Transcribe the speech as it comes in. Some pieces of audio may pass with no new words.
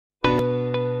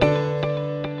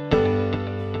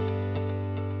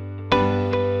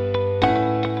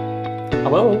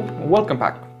Hello, welcome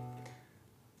back.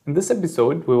 In this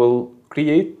episode, we will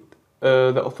create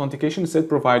the authentication state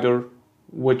provider,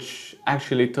 which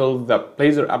actually tells the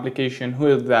Blazor application who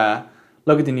is the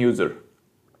logged in user.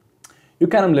 You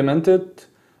can implement it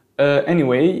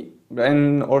anyway,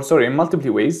 in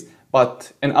multiple ways,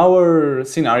 but in our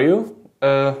scenario,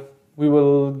 we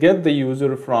will get the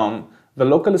user from the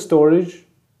local storage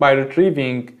by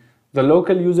retrieving the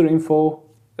local user info,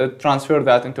 transfer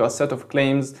that into a set of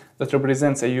claims that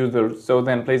represents a user, so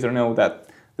then Blazor know that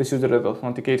this user is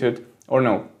authenticated or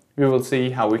no. We will see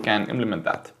how we can implement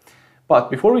that. But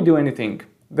before we do anything,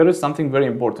 there is something very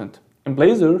important. In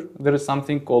Blazor, there is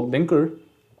something called linker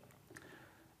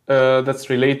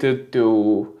that's related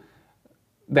to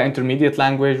the intermediate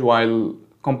language while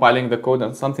compiling the code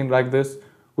and something like this,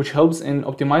 which helps in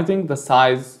optimizing the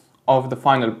size of the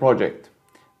final project.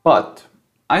 But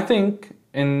I think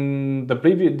in the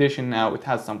preview edition now it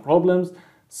has some problems,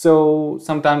 so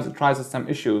sometimes it tries some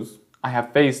issues I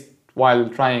have faced while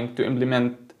trying to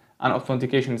implement an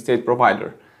authentication state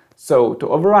provider. So to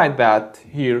override that,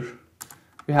 here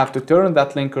we have to turn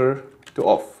that linker to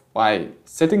off by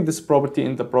setting this property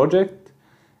in the project,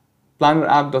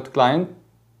 PlannerApp.client,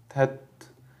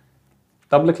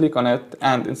 double click on it,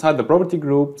 and inside the property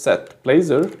group set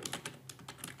Blazor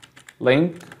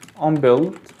link on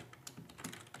build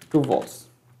to false.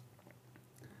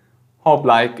 Hope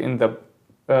like in the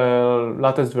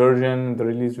latest version, the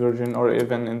release version, or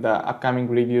even in the upcoming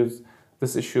reviews,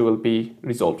 this issue will be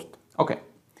resolved. Okay.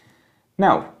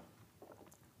 Now,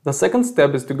 the second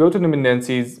step is to go to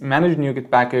dependencies, manage NuGet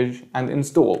package, and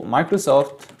install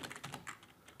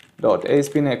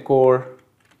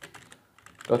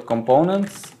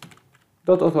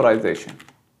Microsoft.ASP.NET-Core.Components.Authorization.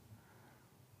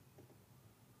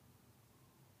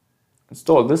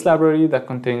 Install this library that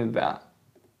contains the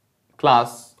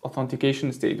class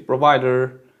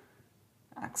AuthenticationStateProvider.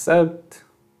 Accept.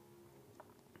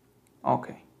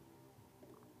 Okay.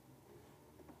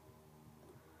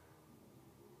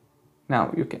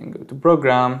 Now you can go to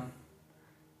program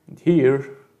and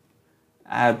here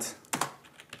add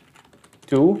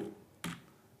two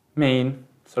main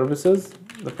services.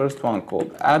 The first one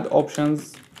called add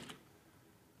options.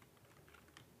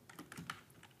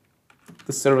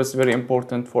 This service is very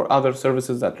important for other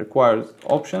services that requires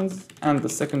options, and the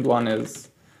second one is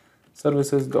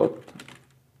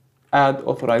services.add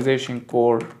authorization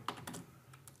core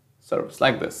service,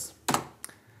 like this.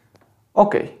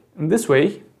 Okay, in this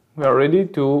way we are ready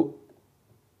to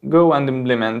go and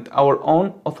implement our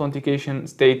own authentication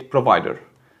state provider.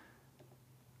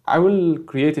 I will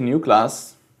create a new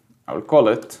class. I will call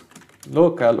it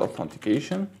local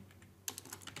authentication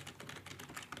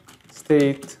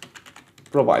state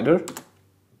provider.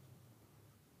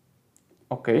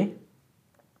 Okay,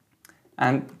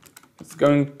 and it's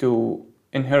going to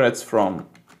inherit from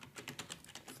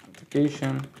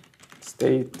authentication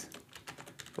state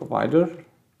provider.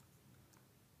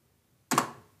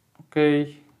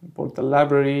 Okay, import the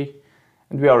library,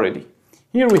 and we are ready.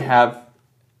 Here we have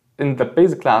in the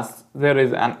base class there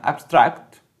is an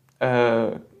abstract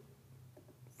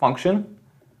function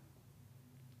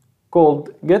called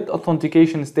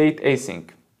getAuthenticationState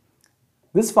async.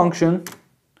 This function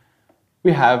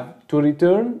we have to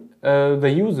return the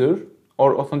user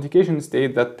or authentication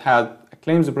state that has a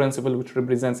claims principal which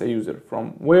represents a user,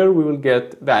 from where we will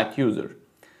get that user.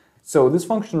 So this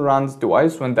function runs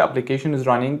twice when the application is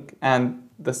running, and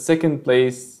the second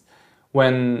place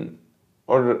when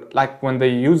the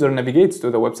user navigates to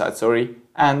the website,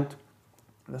 and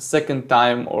the second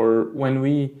time or when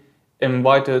we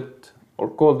invite it or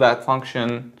call that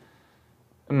function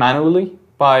manually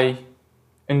by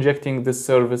injecting this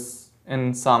service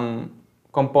in some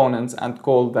components and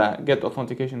call the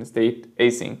getAuthenticationState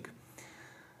async.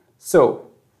 So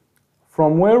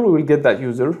from where we will get that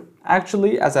user?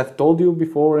 Actually, as I've told you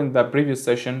before in the previous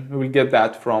session, we will get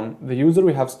that from the user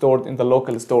we have stored in the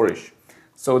local storage.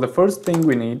 So the first thing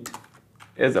we need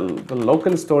is the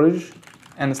local storage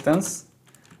instance,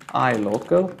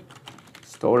 iLocal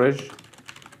storage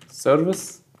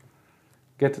service,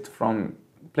 get it from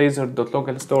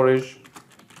Blazor.localStorage.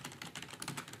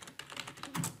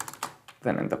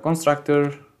 Then in the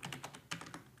constructor,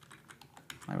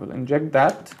 I will inject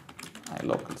that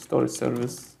iLocal storage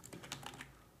service.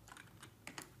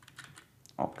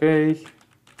 Okay,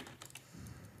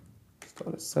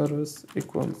 storage service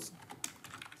equals,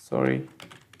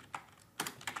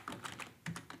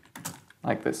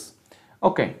 like this.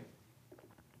 Okay,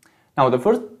 now the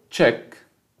first check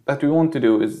that we want to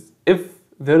do is if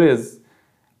there is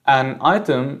an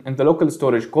item in the local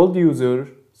storage called user,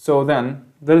 so then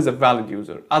there is a valid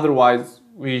user. Otherwise,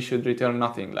 we should return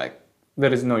nothing, like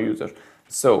there is no user.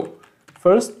 So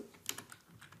first,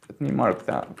 let me mark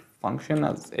that function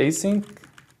as async,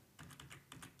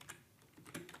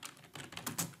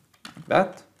 like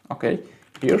that. Okay,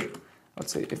 here,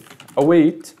 let's say if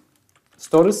await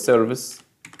storage service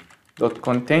dot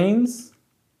contains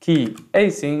key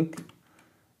async,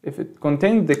 if it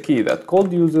contains the key that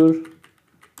called user,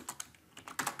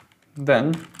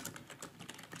 then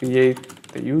create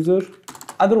the user,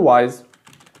 otherwise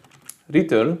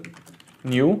return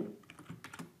new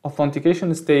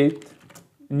authentication state,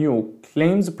 new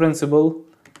claims principal.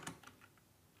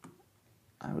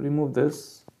 I will remove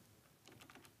this.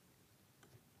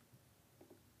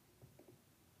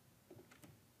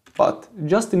 But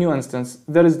just a new instance,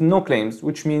 there is no claims,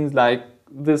 which means like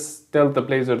this tells the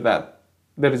Blazor that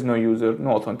there is no user,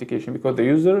 no authentication, because the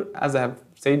user, as I have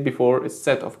said before, is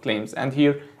set of claims. And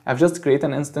here I've just created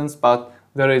an instance, but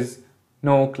there is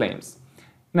no claims.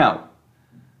 Now,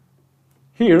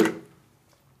 here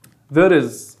there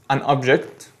is an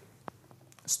object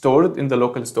stored in the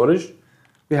local storage.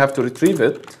 We have to retrieve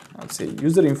it. I'll say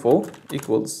user info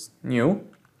equals new.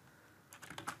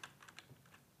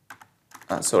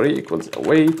 Equals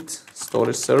await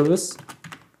storage service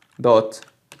dot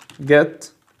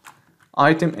get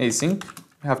item async.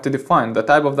 We have to define the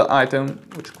type of the item,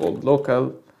 which is called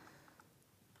local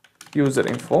user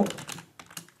info,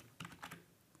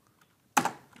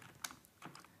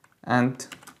 and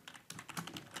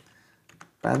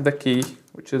add the key,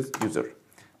 which is user.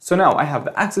 So now I have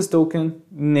the access token,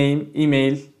 name,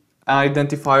 email,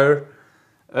 identifier,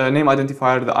 name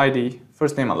identifier, the ID,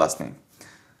 first name and last name.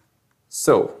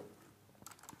 So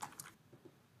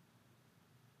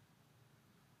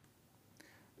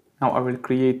now I will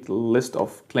create a list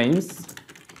of claims.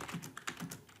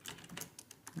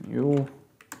 New,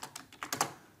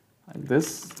 like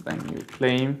this, then new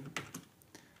claim,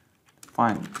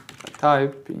 find the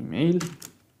type, email,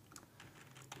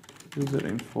 user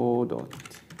info dot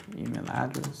email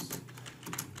address,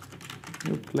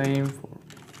 new claim for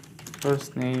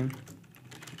first name,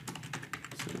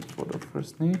 so for the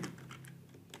first name,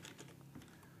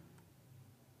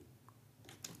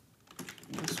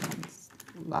 this one's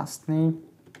last name,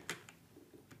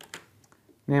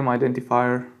 name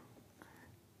identifier,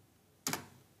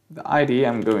 the ID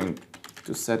I'm going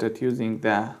to set it using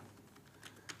the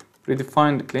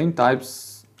predefined claim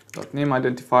types dot name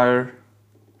identifier,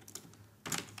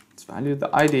 its value, the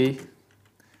ID,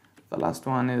 the last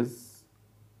one is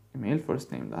email,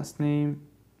 first name, last name,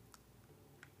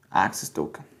 access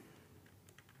token.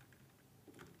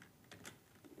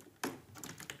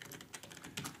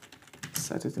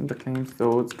 Set it in the claims,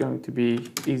 so it's going to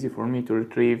be easy for me to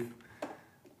retrieve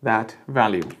that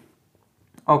value.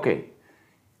 Okay,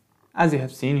 as you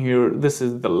have seen here, this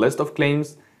is the list of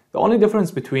claims. The only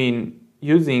difference between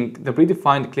using the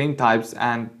predefined claim types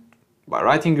and by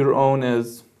writing your own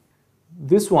is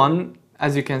this one,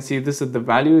 as you can see, this is the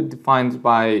value defined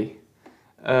by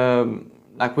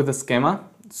like with a schema.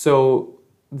 So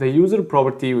the user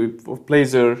property of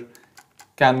Blazor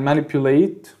can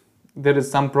manipulate. There is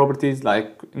some properties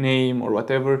like name or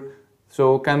whatever,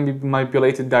 so can be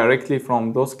manipulated directly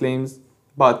from those claims.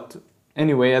 But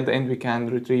anyway, at the end we can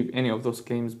retrieve any of those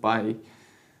claims by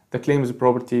the claims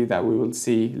property that we will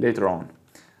see later on.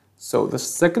 So the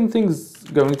second thing is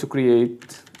going to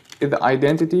create is the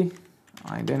identity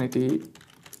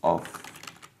of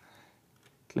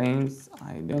claims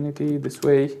identity. This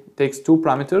way it takes two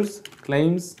parameters,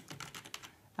 claims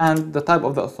and the type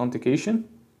of the authentication.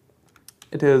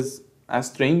 It is a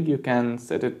string, you can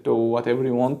set it to whatever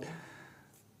you want.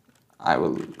 I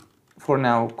will for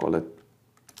now call it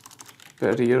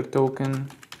barrier token,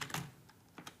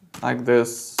 like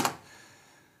this.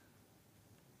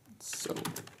 So,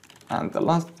 and the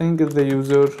last thing is the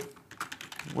user,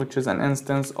 which is an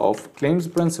instance of claims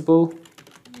principal.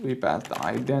 We pass the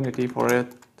identity for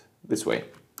it this way.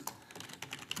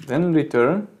 Then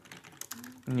return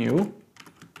new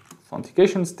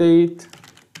authentication state,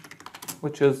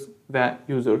 which is the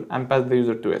user, and pass the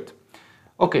user to it.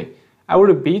 Okay, I will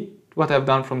repeat what I've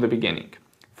done from the beginning.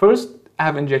 First, I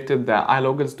have injected the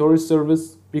iLocal storage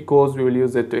service because we will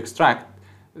use it to extract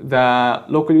the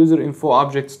local user info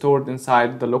object stored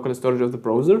inside the local storage of the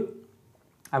browser.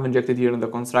 I've injected here in the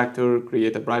constructor,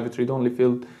 create a private read-only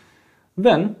field.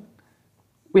 Then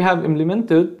we have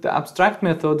implemented the abstract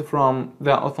method from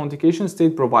the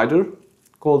AuthenticationStateProvider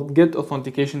called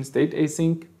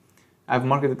getAuthenticationStateAsync. I've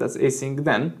marked it as async.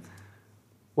 Then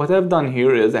what I've done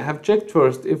here is I have checked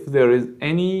first if there is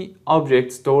any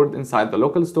object stored inside the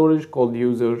local storage called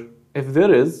user. If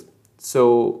there is,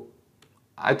 so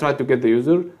I try to get the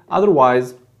user.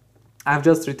 Otherwise, I've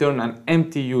just returned an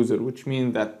empty user, which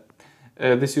means that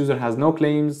this user has no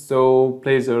claims, so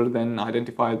Blazor then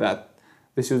identified that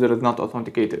this user is not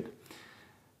authenticated.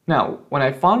 Now, when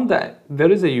I found that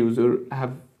there is a user, I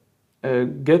have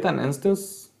get an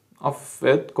instance of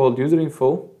it called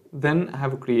user.info, then I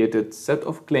have created set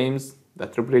of claims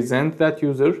that represent that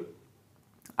user.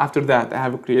 After that, I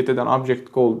have created an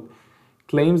object called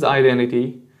claims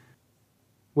identity,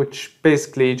 which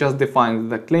basically just defines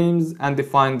the claims and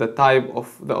defines the type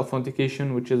of the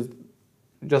authentication, which is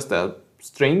just a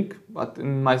string, but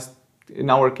in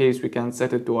our case we can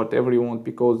set it to whatever you want,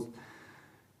 because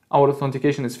our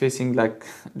authentication is facing like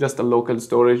just a local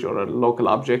storage or a local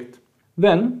object.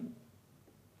 Then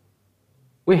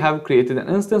we have created an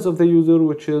instance of the user,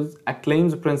 which is a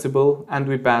claims principal, and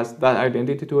we pass that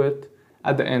identity to it.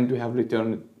 At the end, we have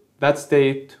returned that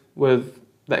state with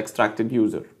the extracted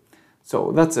user.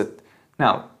 So that's it.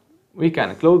 Now we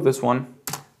can close this one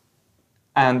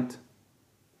and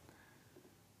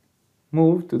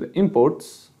move to the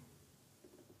imports.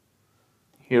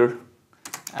 Here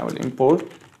I will import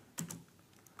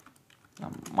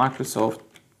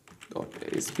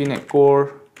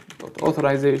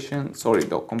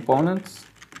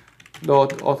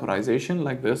Microsoft.ASP.core.authorization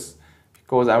like this,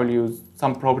 because I will use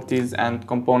some properties and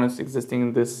components existing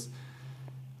in this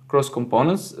cross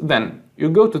components. Then you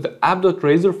go to the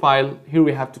app.razor file. Here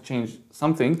we have to change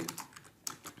something.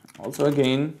 Also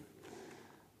again,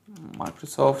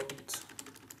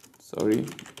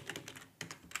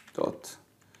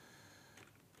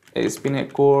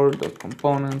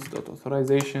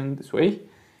 ASP.core.components.authorization. This way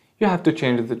you have to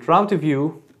change the route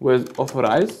view with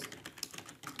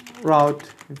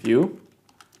AuthorizeRouteView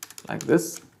like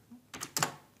this.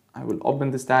 I will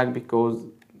open this tag because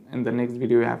in the next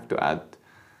video we have to add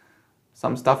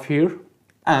some stuff here,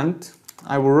 and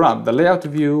I will wrap the layout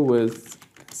view with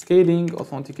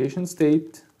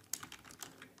CascadingAuthenticationState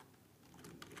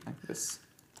like this.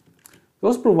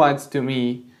 This provides to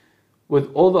me with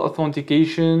all the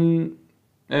authentication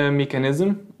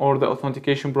mechanism or the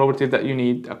authentication property that you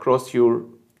need across your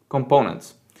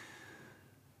components.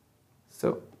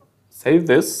 So save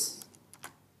this.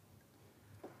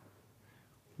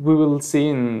 We will see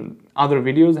in other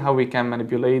videos how we can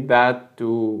manipulate that.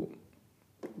 To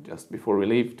just before we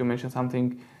leave, to mention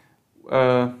something,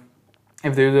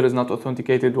 if the user is not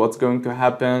authenticated, what's going to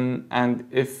happen, and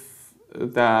if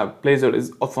the Blazor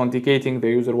is authenticating the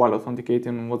user while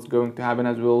authenticating, what's going to happen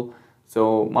as well.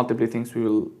 So multiple things, we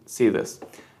will see this.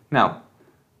 Now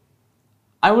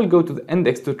I will go to the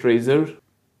index.razor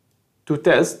to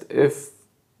test if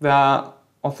the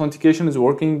authentication is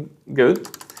working good.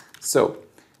 So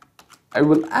I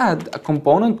will add a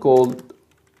component called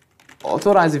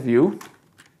AuthorizeView,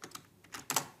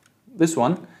 this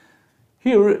one.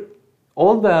 Here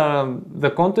all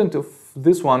the content of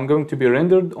this one going to be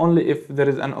rendered only if there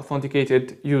is an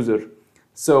authenticated user.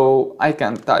 So I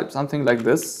can type something like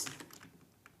this,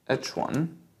 h1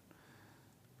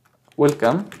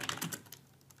 welcome,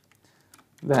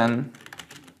 then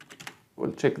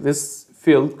we'll check this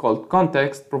field called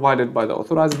context provided by the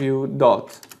AuthorizeView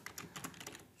dot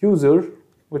user,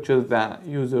 which is the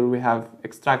user we have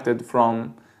extracted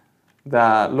from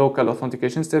the local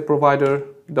authentication state provider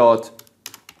dot.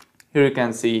 Here you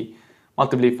can see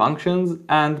multiple functions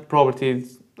and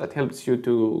properties that helps you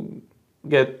to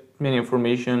get many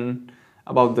information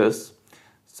about this.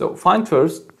 So find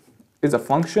first is a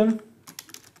function.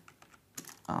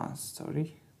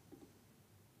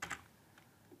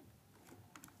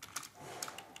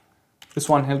 This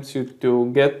one helps you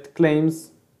to get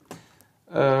claims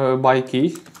by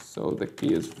key. So the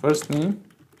key is first name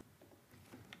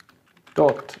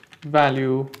dot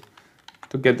value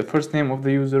to get the first name of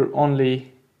the user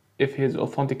only if he is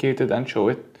authenticated, and show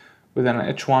it with an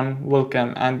h1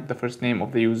 welcome and the first name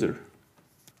of the user.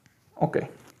 Okay.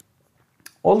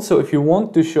 Also, if you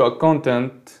want to show a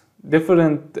content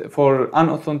different for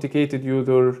unauthenticated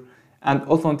user and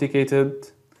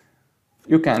authenticated,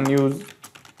 you can use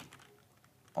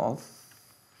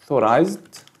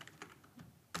authorized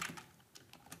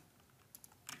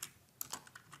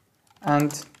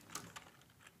and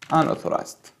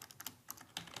unauthorized,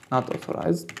 not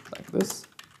authorized, like this.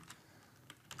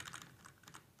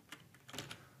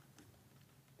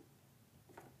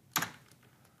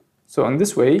 So in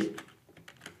this way,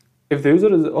 if the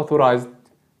user is authorized,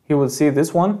 he will see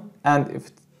this one,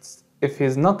 and if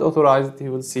he's not authorized, he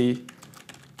will see,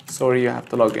 sorry, you have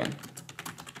to log in.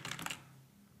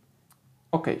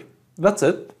 Okay, that's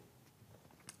it.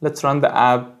 Let's run the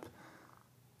app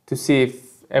to see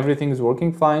if everything is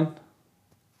working fine.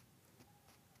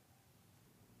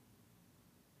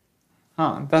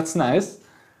 That's nice.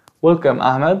 welcome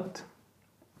Ahmed,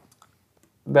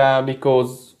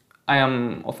 because I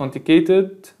am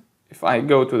authenticated. If I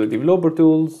go to the developer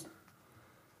tools,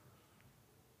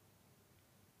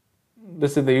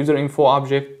 this is the user info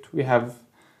object we have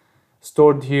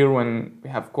stored here when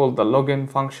we have called the login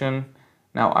function.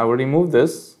 Now I will remove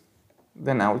this,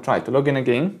 then I will try to log in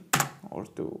again, or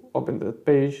to open the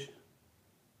page.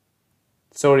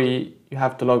 Sorry, you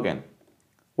have to log in.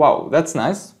 Wow, that's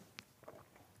nice.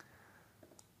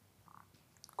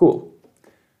 Cool.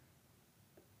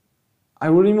 I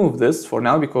will remove this for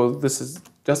now because this is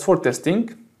just for testing.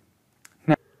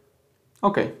 Now,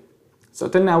 okay, so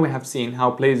till now we have seen how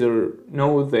Blazor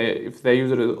knows if the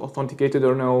user is authenticated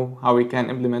or no, how we can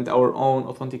implement our own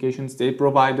authentication state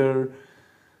provider,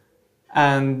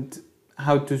 and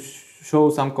how to show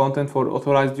some content for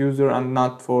authorized user and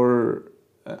not for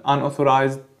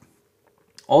unauthorized.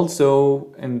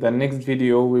 Also, in the next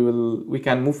video, we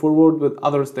can move forward with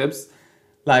other steps,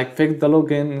 like fix the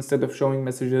login instead of showing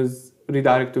messages,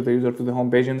 redirect to the user to the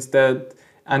home page instead,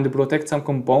 and protect some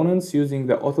components using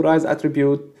the authorize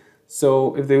attribute.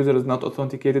 So if the user is not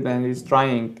authenticated and is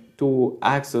trying to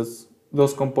access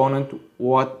those components,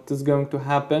 what is going to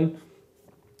happen?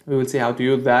 We will see how to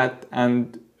use that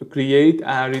and create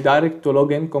a redirect to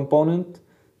login component.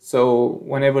 So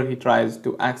whenever he tries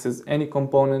to access any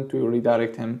component, we will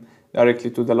redirect him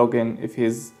directly to the login if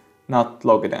he's not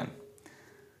logged in.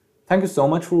 Thank you so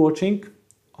much for watching.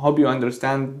 Hope you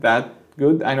understand that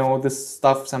good. I know this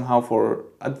stuff somehow for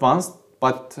advanced,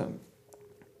 but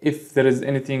if there is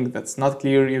anything that's not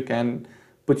clear, you can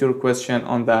put your question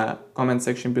on the comment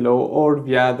section below or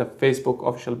via the Facebook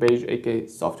official page, AK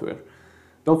Software.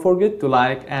 Don't forget to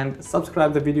like and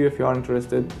subscribe the video if you are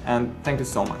interested, and thank you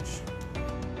so much.